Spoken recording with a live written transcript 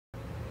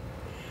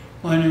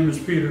My name is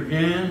Peter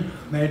Gann.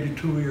 I'm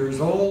 82 years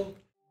old.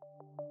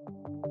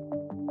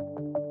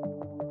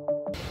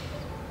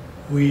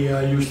 We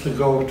used to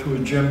go to a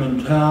gym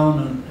in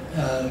town,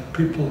 and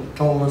people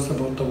told us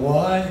about the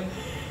why,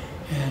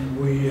 and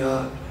we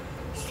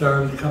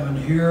started coming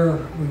here.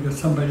 We got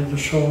somebody to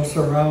show us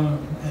around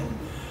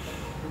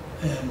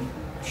and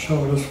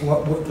showed us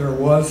what there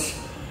was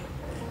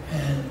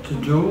and to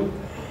do,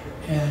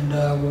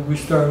 and we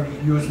started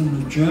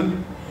using the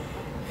gym.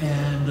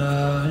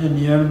 And in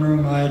the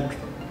interim, I had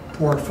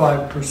 4 or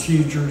 5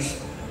 procedures.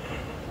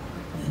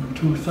 In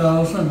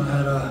 2000, I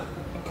had a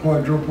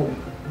quadruple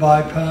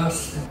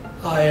bypass.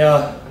 I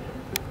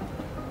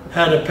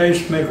had a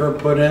pacemaker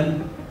put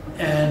in,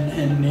 and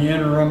in the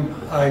interim,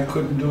 I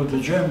couldn't do the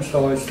gym,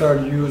 so I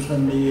started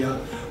using the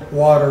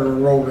water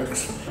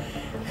aerobics.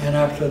 And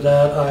after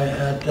that, I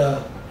had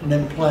an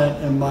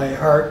implant in my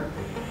heart,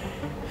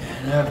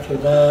 and after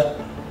that,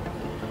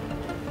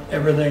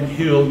 everything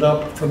healed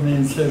up from the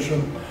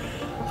incision.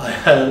 I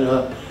had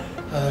an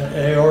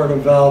aorta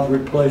valve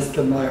replaced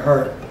in my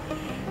heart.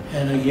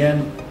 And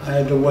again, I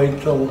had to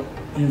wait till the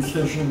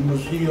incision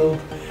was healed.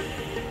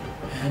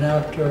 And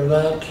after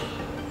that,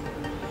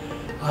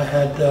 I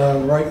had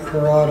right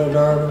carotid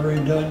artery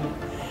done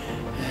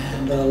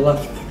and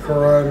left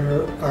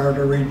carotid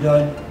artery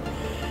done.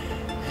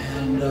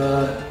 And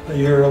a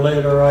year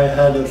later, I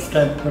had a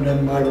stent put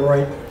in my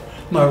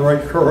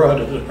right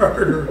carotid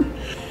artery.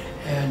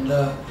 And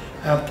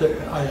after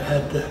I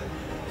had to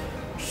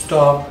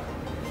stop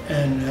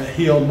and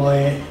heal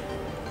my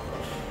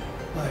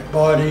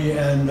body,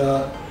 and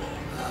I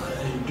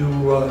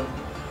do a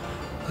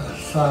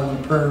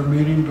silent prayer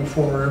meeting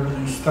before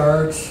everything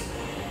starts.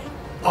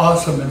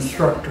 Awesome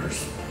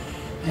instructors,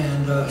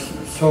 and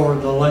so are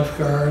the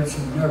lifeguards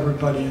and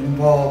everybody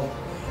involved.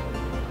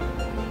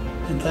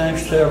 And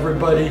thanks to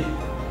everybody.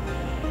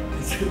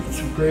 It's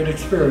a great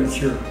experience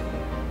here.